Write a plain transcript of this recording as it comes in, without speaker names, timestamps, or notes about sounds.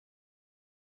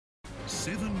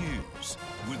7 News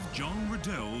with John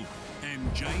Riddell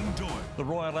and Jane Doyle. The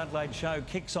Royal Adelaide Show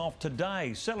kicks off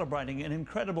today, celebrating an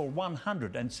incredible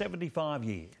 175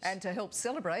 years. And to help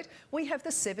celebrate, we have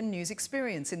the 7 News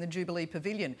experience in the Jubilee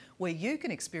Pavilion, where you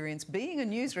can experience being a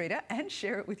newsreader and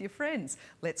share it with your friends.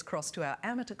 Let's cross to our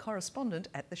amateur correspondent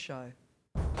at the show.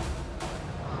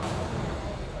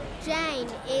 Jane,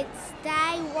 it's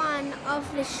day 1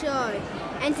 of the show,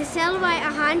 and to celebrate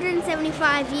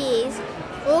 175 years,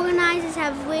 organisers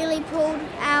have really pulled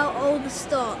out all the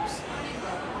stops.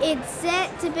 It's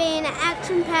set to be an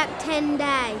action-packed 10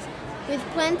 days, with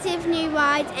plenty of new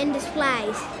rides and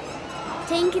displays.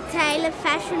 Tinker Tailor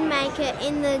Fashion Maker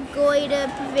in the Goida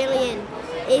Pavilion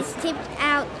is tipped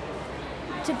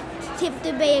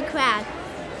to be a crowd.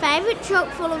 Favourite chock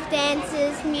full of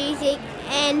dancers, music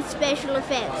and special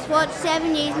effects. Watch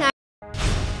 7 News